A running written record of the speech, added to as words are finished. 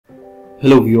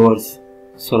Hello viewers,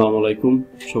 আসসালামু আলাইকুম।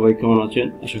 সবাই কেমন আছেন?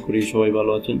 আশা করি সবাই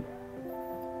ভালো আছেন।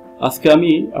 আজকে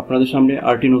আমি আপনাদের সামনে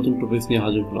আরেকটি নতুন টপিক নিয়ে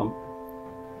হাজির হলাম।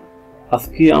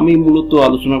 আজকে আমি মূলত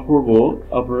আলোচনা করব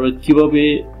আপনারা কিভাবে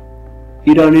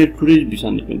ইরানের ট্যুরিস্ট ভিসা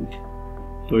নেবেন।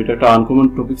 তো এটা একটা আনকমন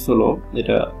টপিকস হলো,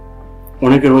 এটা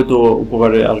অনেকের হয়তো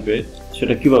উপকারে আসবে।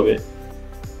 সেটা কিভাবে,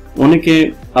 অনেকে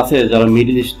আছে যারা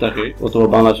মিডল ইস্ট থাকে অথবা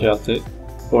বাংলাদেশে আছে,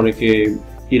 অনেকে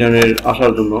ইরানের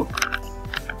আসার জন্য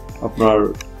আপনার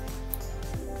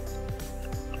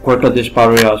কয়েকটা দেশ পার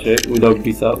হয়ে আসে উইদাউট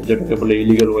ভিসা, যেটাকে বলে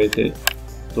ইলিগাল ওয়েতে।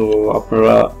 তো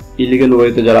আপনারা ইলিগাল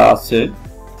ওয়েতে যারা আসছে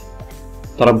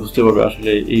তারা বুঝতে পারবে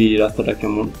আসলে এই রাস্তাটা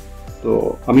কেমন। তো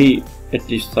আমি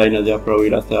অ্যাটলিস্ট চাই না যে আপনারা ওই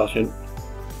রাস্তায় আসেন,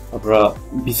 আপনারা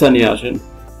ভিসা নিয়ে আসেন।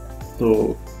 তো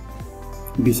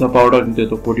ভিসা পাওয়াটা কিন্তু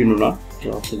এত কঠিনও না। তো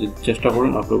আপনি যদি চেষ্টা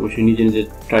করেন আপনি অবশ্যই নিজে নিজে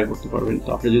ট্রাই করতে পারবেন। তো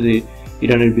আপনি যদি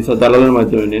ইরানের ভিসা দালালের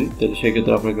মাধ্যমে নেন তাহলে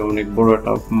সেক্ষেত্রে আপনাকে অনেক বড়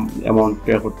একটা অ্যামাউন্ট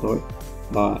পে করতে হয়,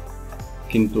 বা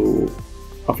কিন্তু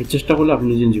আপনি চেষ্টা করলে আপনি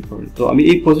নিজে নিজে পারবেন। তো আমি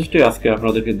এই প্রসেসটাই আজকে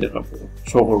আপনাদেরকে দেখাবো,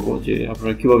 শো করবো যে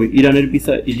আপনারা কিভাবে ইরানের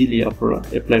ভিসা ইজিলি আপনারা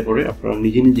অ্যাপ্লাই করে আপনারা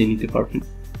নিজে নিজে নিতে পারবেন।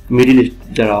 মিডিল ইস্ট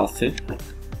যারা আছে,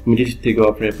 মিডিল ইস্ট থেকেও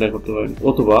আপনি অ্যাপ্লাই করতে পারবেন,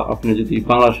 অথবা আপনি যদি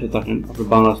বাংলাদেশে থাকেন আপনি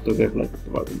বাংলাদেশ থেকেও অ্যাপ্লাই করতে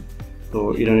পারবেন। তো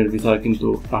ইরানের ভিসা কিন্তু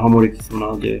আহামরি কিছু না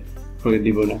যে আপনাকে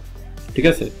দিব না, ঠিক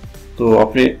আছে? তো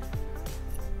আপনি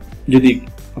যদি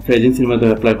আপনি এজেন্সির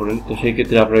মাধ্যমে অ্যাপ্লাই করেন তো সেই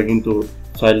ক্ষেত্রে আপনারা কিন্তু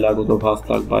 4 লাখ অথবা 5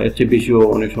 লাখ বা এর চেয়ে বেশিও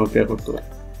অনেক সময় পে করতে হয়।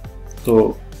 তো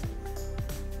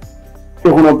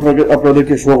তখন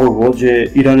আপনাদেরকে শো করবো যে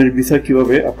ইরানের ভিসা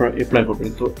কিভাবে আপনারা অ্যাপ্লাই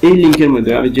করবেন। তো এই লিঙ্কের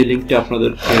মধ্যে আমি যে লিঙ্কটা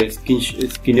আপনাদের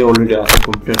স্ক্রিনে অলরেডি আছে,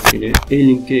 কম্পিউটার স্ক্রিনে, এই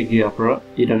লিঙ্কে গিয়ে আপনারা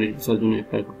ইরানের ভিসার জন্য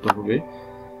অ্যাপ্লাই করতে হবে।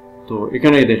 তো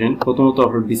এখানে দেখেন প্রথমত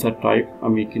আপনার ভিসার টাইপ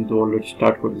আমি কিন্তু অলরেডি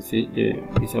স্টার্ট করে দিচ্ছি যে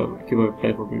ভিসা কিভাবে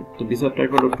অ্যাপ্লাই করবেন। তো ভিসার টাইপ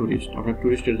হলো ট্যুরিস্ট, আপনার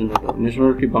ট্যুরিস্টের জন্য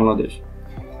ন্যাশনালিটি বাংলাদেশ,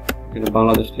 এখানে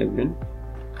বাংলাদেশ লিখবেন।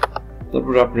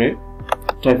 তারপরে আপনি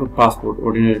type of passport,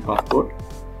 ordinary passport,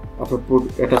 আপনার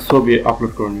একটা ছবি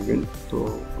আপলোড করে নেবেন। তো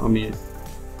আমি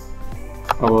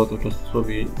আপাতত একটা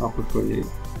ছবি আপলোড করে নিই।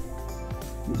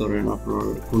 ধরেন আপনার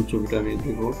কোন ছবিটা আমি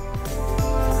দেবো,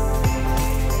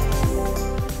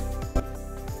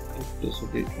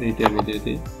 ছবি এইটা আমি দিয়ে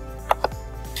দিই,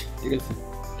 ঠিক আছে?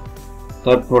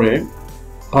 তারপরে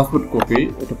পাসপোর্ট কপি,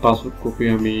 একটা পাসপোর্ট কপি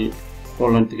আমি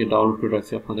অনলাইন থেকে ডাউনলোড করে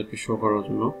রাখছি আপনাদেরকে শো করার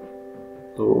জন্য।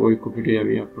 তো ওই কপিটাই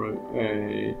আমি আপনার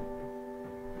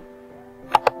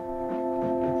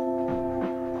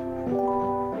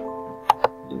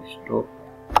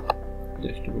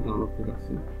ডেস্কটপে ডাউনলোড করে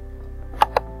রাখছি।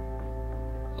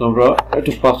 তো আমরা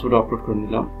একটা পাসওয়ার্ড আপলোড করে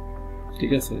নিলাম,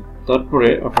 ঠিক আছে? তারপরে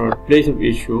আপনার প্লেস অফ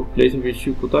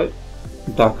ইস্যু কোথায়?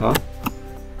 ঢাকা।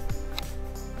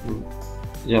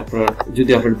 যে আপনার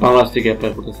যদি আপনি বাংলাদেশ থেকে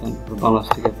অ্যাপ্লাই করতে চান বাংলাদেশ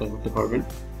থেকে অ্যাপ্লাই করতে পারবেন।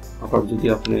 আবার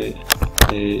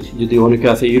যদি অনেকে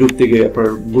আছে ইউরোপ থেকে আপনার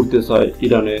ঘুরতে চায়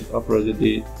ইরানে, আপনারা যদি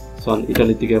চান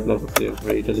ইটালি থেকে অ্যাপ্লাই করতে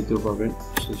আপনারা ইটালিতেও পারবেন।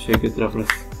 সেক্ষেত্রে আপনার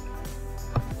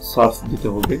সার্চ দিতে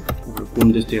হবে কোন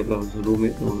দেশ থেকে অ্যাপ্লাই করছে, রুমে।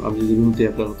 এবং আমি যদি রুম থেকে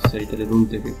অ্যাপ্লাই করতে চাই তাহলে রুম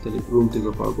থেকে, তাহলে রুম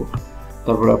থেকেও পারবো।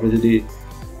 তারপরে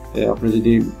আপনি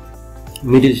যদি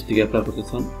মিডল ইস্ট থেকে অ্যাপ্লাই করতে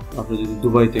চান, আপনি যদি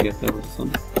দুবাই থেকে অ্যাপ্লাই করতে চান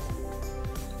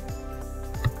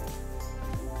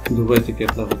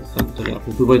তাহলে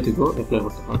আপনি দুবাই থেকেও অ্যাপ্লাই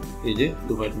করতে পারবেন। এই যে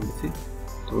দুবাই নিয়েছি,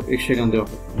 তো সেখান থেকে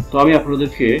অ্যাপ্লাই করবেন। তো আমি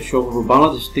আপনাদেরকে শো করবো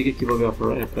বাংলাদেশ থেকে কিভাবে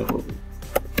আপনারা অ্যাপ্লাই করবেন।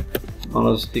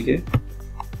 বাংলাদেশ থেকে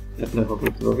অ্যাপ্লাই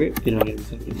করবেন কিভাবে ইরানের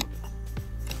ভিসার জন্য।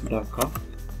 ঢাকা,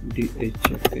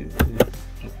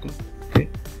 ঢাকা, ওকে।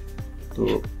 তো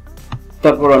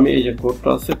তারপর আমি এই যে কোডটা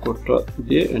আছে, কোডটা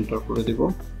দিয়ে এন্টার করে দেব।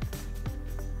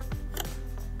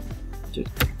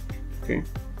 ওকে,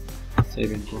 সেভ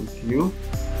এন্ড কন্টিনিউ।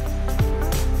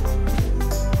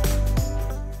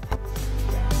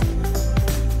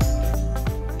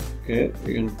 ওকে,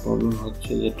 এখানে প্রবলেম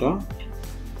হচ্ছে যেটা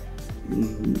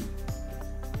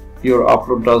your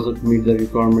upload doesn't meet the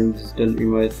requirement digital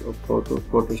image of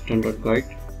photo standard guide.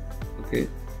 Okay,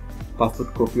 passport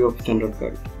copy of standard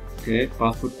guide. Okay,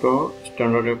 passport to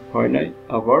standard হয় নাই,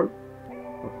 আবার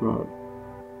আপনার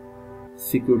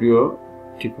সিকিউরিটিও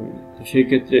ঠিক হয় না। তো সেই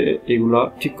ক্ষেত্রে এগুলা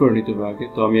ঠিক করে নিতে হবে আগে।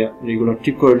 তো আমি এগুলা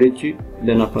ঠিক করে নিচ্ছি,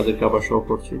 দেন আপনাদেরকে আবার শো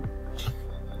করছি।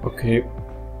 ওকে,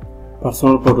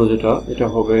 পার্সোনাল ফটো যেটা, এটা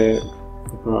হবে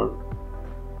আপনার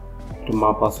একটা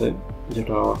মাপ আছে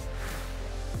যেটা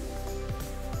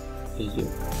এই যে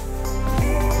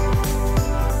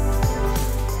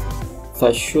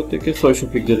 400 থেকে 600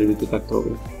 পিক্সেলের ভিতরে থাকতে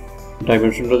হবে।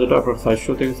 ডাইমেনশনটা যেটা আপনার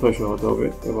 400 থেকে 600 হতে হবে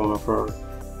এবং আপনার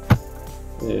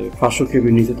 500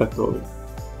 কেবির নিচে থাকতে হবে।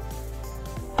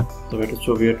 তবে একটা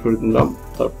ছবি অ্যাড করে দিলাম।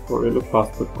 তারপরে হলো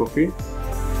পাসপোর্ট কপি,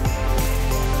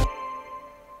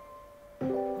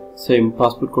 সেম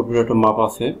পাসপোর্ট কপির একটা মাপ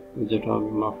আছে, যেটা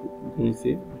আমি মাপ নিয়েছি।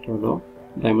 এটা হলো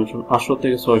ডাইমেনশন 800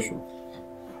 থেকে 600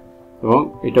 এবং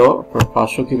এটাও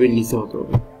 500 কেবির নিচে হতে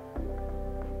হবে।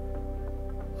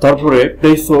 তারপরে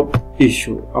প্লেস অফ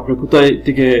ইস্যু, আপনি কোথায়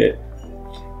থেকে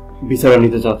ভিসাটা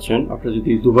নিতে চাচ্ছেন। আপনি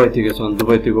যদি দুবাই থেকে চান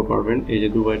দুবাই থেকেও পারবেন, এই যে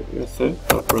দুবাই আছে।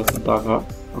 তারপর আছে ঢাকা,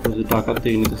 আপনি যদি ঢাকা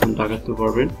থেকে নিতে চান ঢাকা থেকেও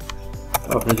পারবেন।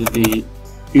 আপনি যদি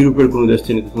ইউরোপের কোনো দেশ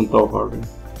থেকে নিতে চান তাও পারবেন।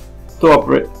 তো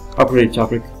আপনার ইচ্ছা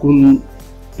আপনি কোন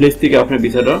প্লেস থেকে আপনি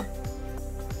ভিসাটা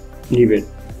নিবেন।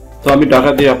 তো আমি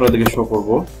ঢাকা দিয়ে আপনাদেরকে শো করব।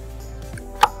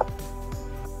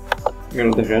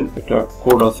 এখানে দেখেন একটা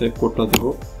কোড আছে, কোডটা দেব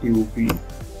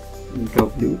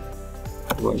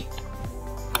UPWY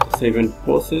 7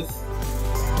 প্রসেস।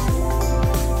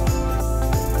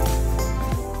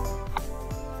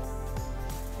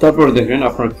 তারপর দেখেন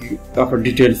আপনার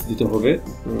ডিটেলস দিতে হবে।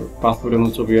 পাসপোর্ট এবং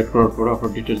ছবি অ্যাড করার পর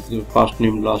আপনার ডিটেলস দিতে হবে, ফার্স্ট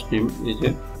নেম লাস্ট নেম। এই যে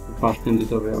ফার্স্ট নেম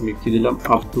দিতে হবে, আমি কি দিলাম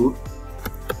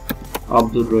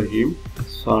আব্দুর রহিম।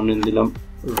 সারনেম দিলাম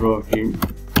রহিম।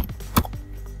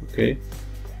 ওকে,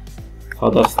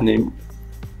 ফাদার্স নেম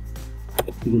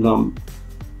দিলাম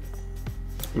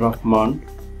রহমান।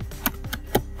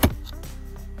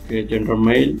 ওকে, gender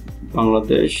mail,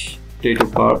 Bangladesh. Date of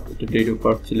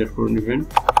birth select করে নেবেন।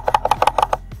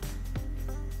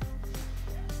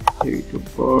 Date of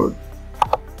birth,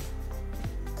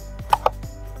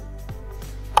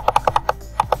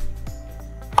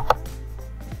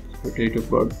 date of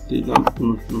birth দিলাম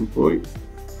 1990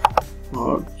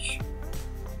 মার্চ।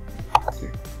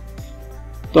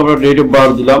 তো আমরা ডেট অফ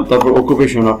বার্থ দিলাম। তারপর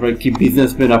অকুপেশন, আপনার কি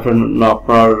বিজনেসম্যান,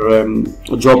 আপনার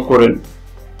জব করেন,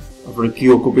 আপনার কি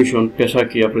অকুপেশন, পেশা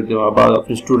কি আপনি, বা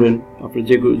আপনি স্টুডেন্ট, আপনি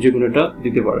যে কোনো একটা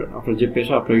দিতে পারেন। আপনার যে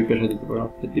পেশা আপনি ওই পেশা দিতে পারেন,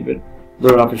 আপনি দিবেন।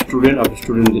 ধরুন আপনি স্টুডেন্ট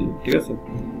দিলেন, ঠিক আছে।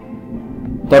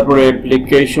 তারপরে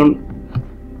অ্যাপ্লিকেশন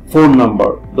ফোন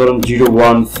নাম্বার, ধরুন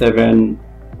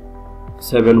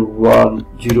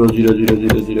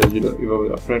 01771000000 এভাবে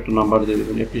আপনার একটা নাম্বার দিয়ে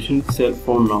দেবেন। অ্যাপ্লিকেশন সেল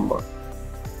ফোন নাম্বার,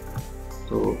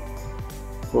 তো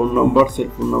phone number cell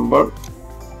phone number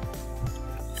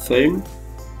same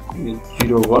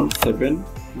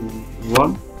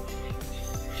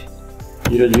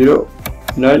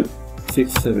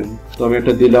 017100967। তো আমি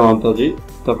একটা দিলাম আন্তাজি।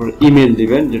 তারপর ইমেল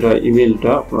দিবেন, যেটা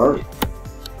ইমেলটা আপনার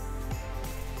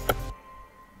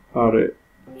আর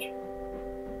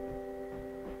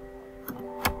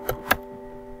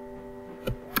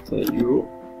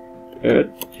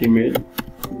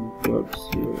you@gmail.com।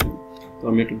 তো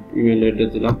আমি একটা ইমেল অ্যাড্রেস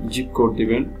দিলাম। জিপ কোড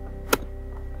দিবেন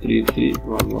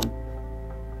 3311।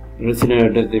 রেসিডেন্ট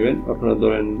অ্যাড্রেস দিবেন, আপনারা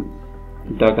ধরেন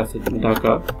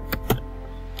ঢাকা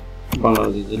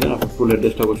বাংলাদেশ দিলেন। আপনার ফুল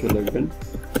অ্যাড্রেসটা অবশ্যই লিখবেন।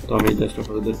 তো আমি জাস্ট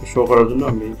আপনাদেরকে শো করার জন্য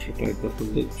আমি এটা এক্সাম্পল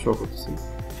দিয়ে শো করতেছি।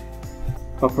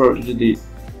 আপনার যদি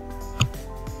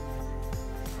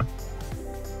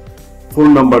ফোন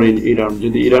নাম্বার ইরান,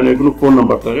 যদি ইরানের কোনো ফোন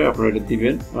নাম্বার থাকে আপনারা এটা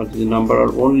দিবেন। আর যদি নাম্বার আর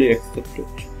অনলি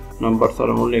অ্যাকসেপ্টেড, নাম্বার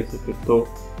ছাড়া অনলি অ্যাকসেপ্টেড, তো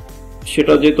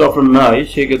সেটা যেহেতু আপনার নাই,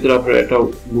 সেই ক্ষেত্রে আপনার এটা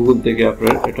গুগল থেকে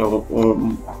আপনার এটা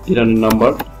ইরানের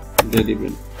নাম্বার দিয়ে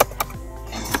দিবেন।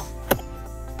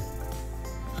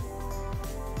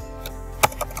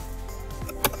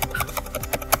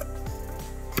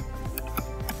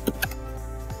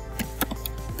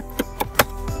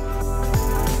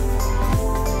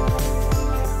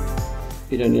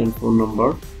 Iranian phone number,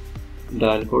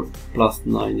 dial code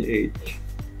 +98।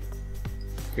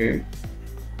 Okay,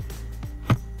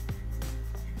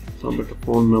 তো আমরা একটা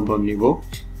ফোন নাম্বার নিব।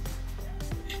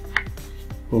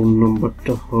 ফোন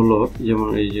নাম্বারটা হলো যেমন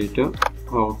এই যে এটা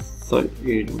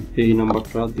আউটসাইড, এই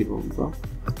নাম্বারটা দিব আমরা।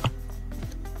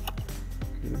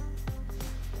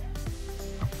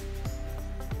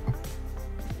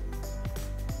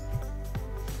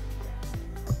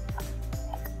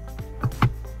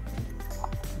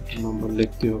 নাম্বার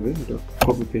লিখতে হবে, এটা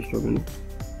কপি পেস্ট হবে না।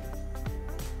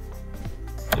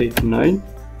 89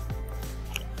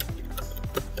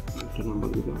 একটা নাম্বার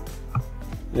দিলাম,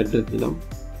 অ্যাড্রেস দিলাম,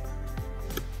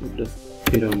 অ্যাড্রেস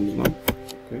ইরান দিলাম।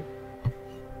 ওকে,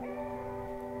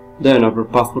 দেন আপনার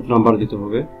পাসপোর্ট নাম্বার দিতে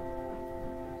হবে।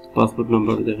 পাসপোর্ট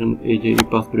নাম্বার দেখেন, এই যে এই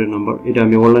পাসপোর্টের নাম্বার, এটা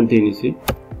আমি অনলাইন থেকে নিয়েছি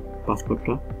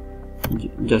পাসপোর্টটা,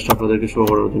 জাস্ট আপনাদেরকে শো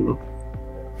করার জন্য।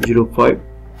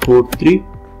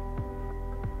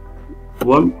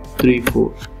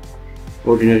 0543134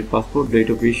 ordinary passport.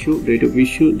 Date of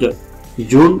issue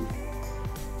June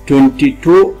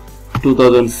 22,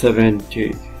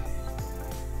 2017.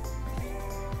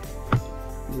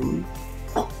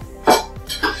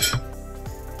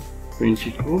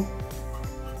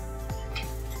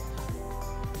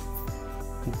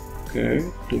 Okay,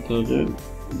 2000.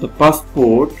 The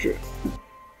passport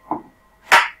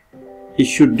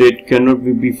issue date cannot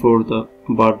be before the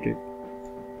birth date.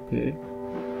 Okay.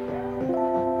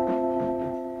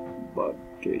 Birth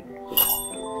date.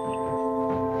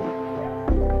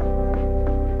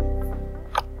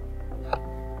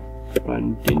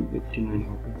 1989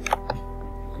 হবে।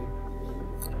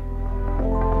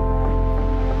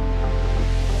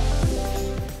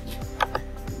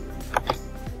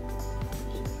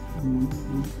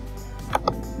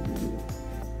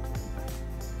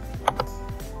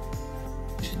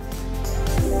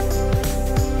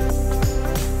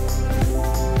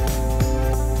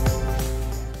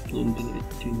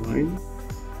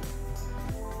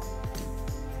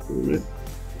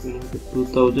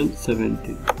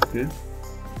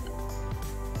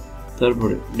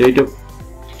 তারপরে ডেট অফ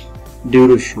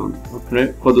ডিউরেশন, আপনি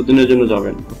কতদিনের জন্য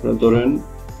যাবেন, আপনারা ধরেন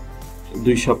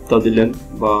 2 সপ্তাহ দিলেন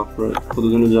বা আপনারা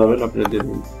কতদিনের যাবেন আপনি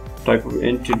দেবেন। টাইপ অফ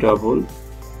এন্ট্রি ডাবল,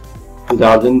 যদি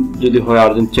আর্জেন্ট যদি হয়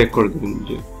আর্জেন্ট চেক করে দেবেন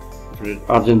যে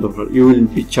urgent offer, you will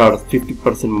be charge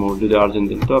 50% মোর যদি আর্জেন্ট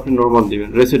দেন, তো আপনি নর্মাল দিবেন।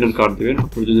 রেসিডেন্ট কার্ড দিবেন,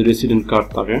 আপনার যদি রেসিডেন্ট কার্ড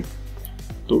থাকে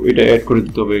তো এটা অ্যাড করে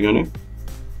দিতে হবে এখানে।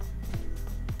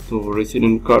 তো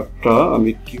রেসিডেন্ট কার্ডটা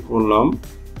আমি কি করলাম,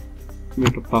 আমি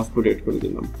একটা পাসপোর্ট অ্যাড করে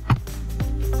দিলাম।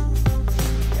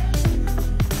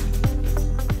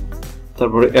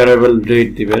 তারপরে অ্যারাইভাল ডেট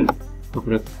দিবেন,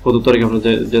 আপনি কত তারিখে আপনি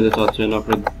যেতে চাচ্ছেন।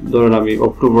 আপনি ধরেন আমি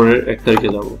অক্টোবরের 1 তারিখে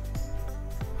যাব।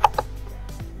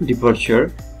 ডিপার্চার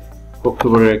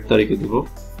অক্টোবরের 1 তারিখে দিব,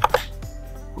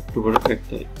 অক্টোবরের 1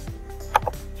 তারিখ।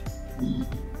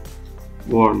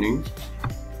 Warning,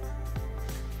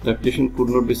 the application could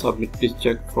not be submitted, please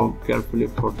check form carefully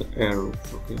for the error.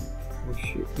 Okay,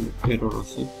 error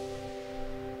আছে।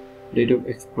 date of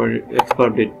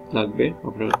expire date লাগবে,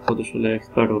 আপনার কত সালে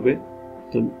এক্সপায়ার হবে,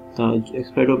 তো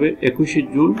এক্সপায়ার হবে 21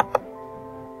 জুন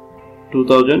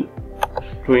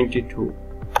 2022।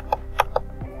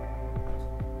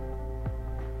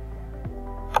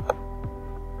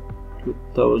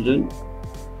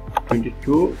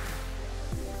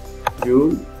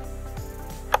 June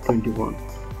 21।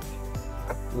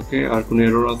 ওকে, আর কোন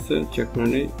এরর আছে চেক করে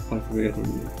নেই, আর কোনো এরর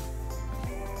নেই।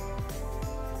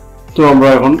 তো আমরা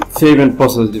এখন সেভ এন্ড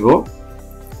প্রসেস দিব।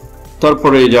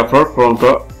 তারপরে এই যে আপনার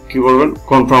ফর্মটা কি করবেন,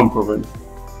 কনফার্ম করবেন।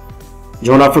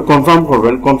 যখন আপনি কনফার্ম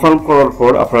করবেন, কনফার্ম করার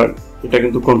পর আপনার এটা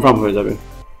কিন্তু কনফার্ম হয়ে যাবে।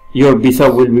 Your visa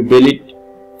will be valid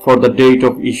for the date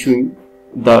of issuing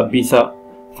the visa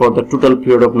for the total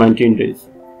period of 19 days.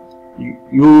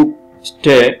 You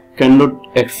stay cannot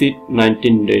exceed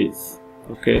 19 days.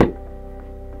 Okay.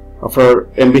 আপনার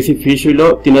এমবিসি ফিস হইল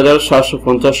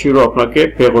 3750 ইউরো আপনাকে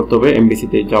পে করতে হবে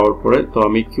এমবিসিতে যাওয়ার পরে। তো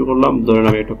আমি কি করলাম, ধরেন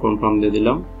আমি একটা কনফার্ম দিয়ে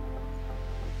দিলাম।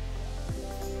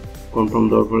 কনফার্ম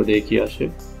দেওয়ার পরে দেখি কি আসে।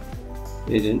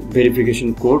 এই যে ভেরিফিকেশন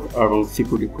কোড এবং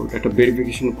সিকিউরিটি কোড, একটা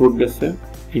ভেরিফিকেশন কোড গেছে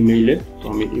ইমেইলে, তো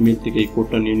আমি ইমেইল থেকে এই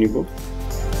কোডটা নিয়ে নিব।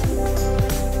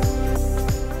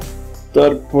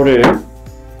 তারপরে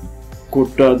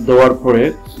কোডটা দেওয়ার পরে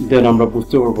দেন আমরা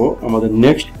বুঝতে পারবো আমাদের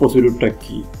নেক্সট প্রসিডিউরটা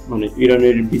কি, মানে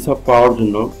ইরানের ভিসা পাওয়ার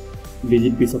জন্য,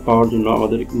 ভিজিট ভিসা পাওয়ার জন্য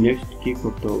আমাদের নেক্সট কি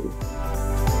করতে হবে।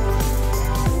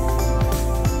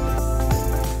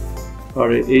 আর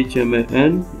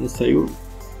HMAN SIU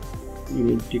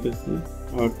ইমেল ঠিক আছে,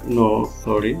 আর নো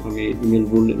সরি আমি ইমেল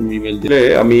বললে ইমেল দিলে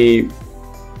আমি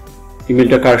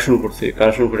ইমেলটা কারেকশন করছি,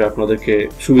 কারেকশন করে আপনাদেরকে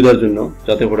সুবিধার জন্য,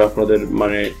 যাতে করে আপনাদের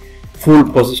মানে ফুল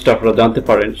প্রসেসটা আপনারা জানতে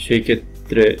পারেন, সেই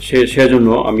ক্ষেত্রে সেজন্য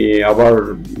আমি আবার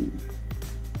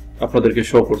আপনাদেরকে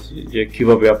শো করছি যে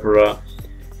কিভাবে আপনারা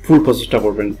ফুল প্রসেসটা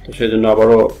করবেন। তো সেই জন্য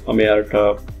আবারও আমি আর একটা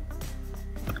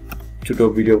ছোট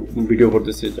ভিডিও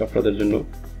করতেছি আপনাদের জন্য।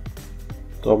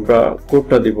 তো আমরা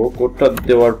কোডটা দিব, কোডটা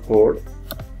দেওয়ার পর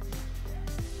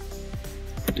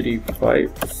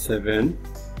 357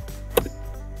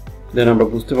 দেন আমরা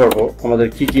বুঝতে পারবো আমাদের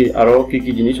আরো কি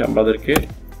কি জিনিস আমাদেরকে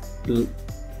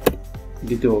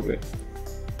দিতে হবে।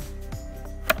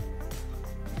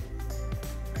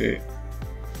 ওকে,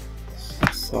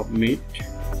 সাবমিট।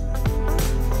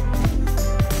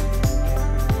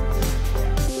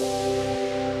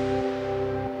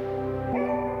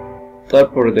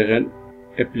 তারপরে দেখেন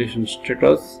অ্যাপ্লিকেশন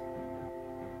স্ট্যাটাস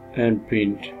এন্ড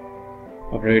প্রিন্ট,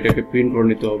 আপনার এটাকে প্রিন্ট করে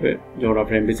নিতে হবে। যখন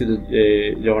আপনি এমবিসিতে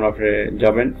যখন আপনি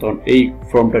যাবেন তখন এই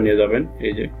ফর্মটা নিয়ে যাবেন,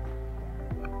 এই যে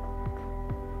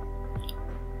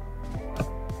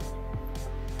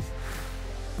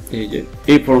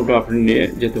এই ফর্মটা আপনি নিয়ে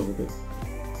যেতে হবে।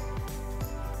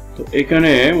 তো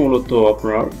এখানে মূলত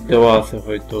আপনার দেওয়া আছে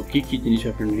হয়তো কি কি জিনিস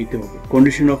আপনি নিতে হবে।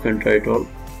 কন্ডিশন অফ এন্টাইটল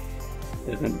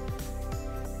দেখেন,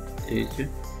 এই যে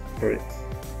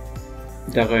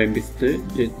ঢাকা এমবিসিতে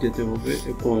যেতে হবে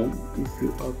এবং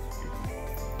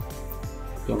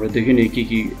তো আমরা দেখে নিই কি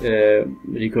কি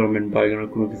রিকোয়ারমেন্ট বা এখানে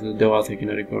কোনো কিছু দেওয়া আছে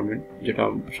কিনা রিকোয়ারমেন্ট যেটা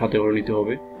সাথে করে নিতে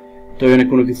হবে। তো এখানে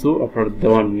কোনো কিছু আপনার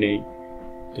দেওয়ার নেই।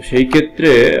 তো সেই ক্ষেত্রে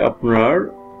আপনার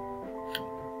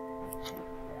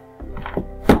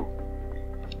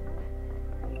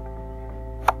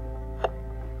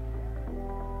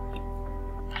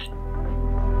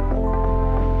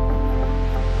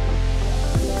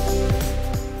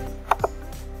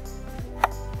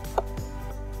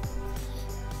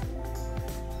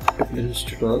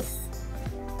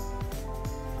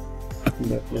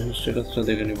স্ট্যাটাসটা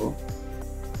দেখে নেব।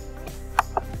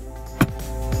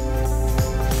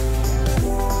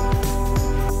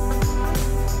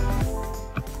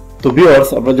 তো ভিউয়ার্স,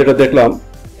 আমরা যেটা দেখলাম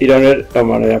ইরানের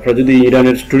মানে আপনারা যদি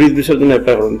ইরানের ট্যুরিস্ট ভিসার জন্য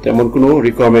অ্যাপ্লাই করেন তেমন কোনো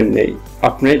রিকোয়ারমেন্ট নেই।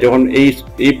 আপনি যখন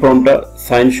এই ফর্মটা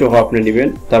সাইন সহ আপনি নেবেন,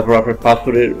 তারপর আপনার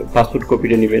পাসপোর্ট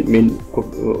কপিটা নেবেন, মেইন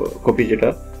কপি যেটা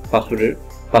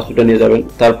পাসপোর্টটা নিয়ে যাবেন,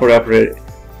 তারপরে আপনার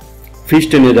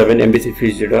ফিসটা নিয়ে যাবেন, এমবিসি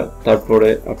ফিস যেটা, তারপরে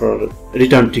আপনার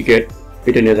রিটার্ন টিকিট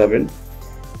এটা নিয়ে যাবেন।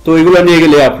 তো এগুলো নিয়ে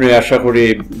গেলে আপনি আশা করি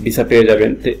ভিসা পেয়ে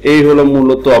যাবেন। তো এই হলো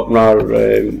মূলত আপনার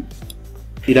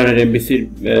ইরানের এমবিসির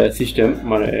সিস্টেম,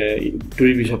 মানে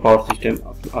ট্যুরিস্ট ভিসা পাওয়ার সিস্টেম।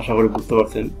 আশা করি বুঝতে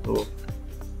পারছেন। তো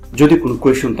যদি কোনো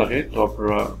কোয়েশ্চন থাকে তো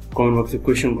আপনারা কমেন্ট বক্সে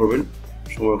কোয়েশ্চন করবেন,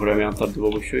 সময় করে আমি আনসার দেবো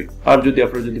অবশ্যই। আর যদি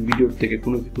আপনারা যদি ভিডিওর থেকে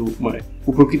কোনো কিছু মানে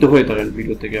উপকৃত হয়ে থাকেন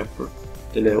ভিডিও থেকে আপনার,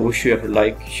 তাহলে অবশ্যই আপনার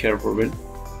লাইক শেয়ার করবেন,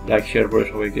 লাইক শেয়ার করে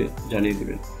সবাইকে জানিয়ে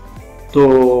দেবেন। তো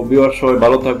ভিউয়ার সবাই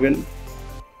ভালো থাকবেন,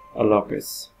 আল্লাহ হাফেজ।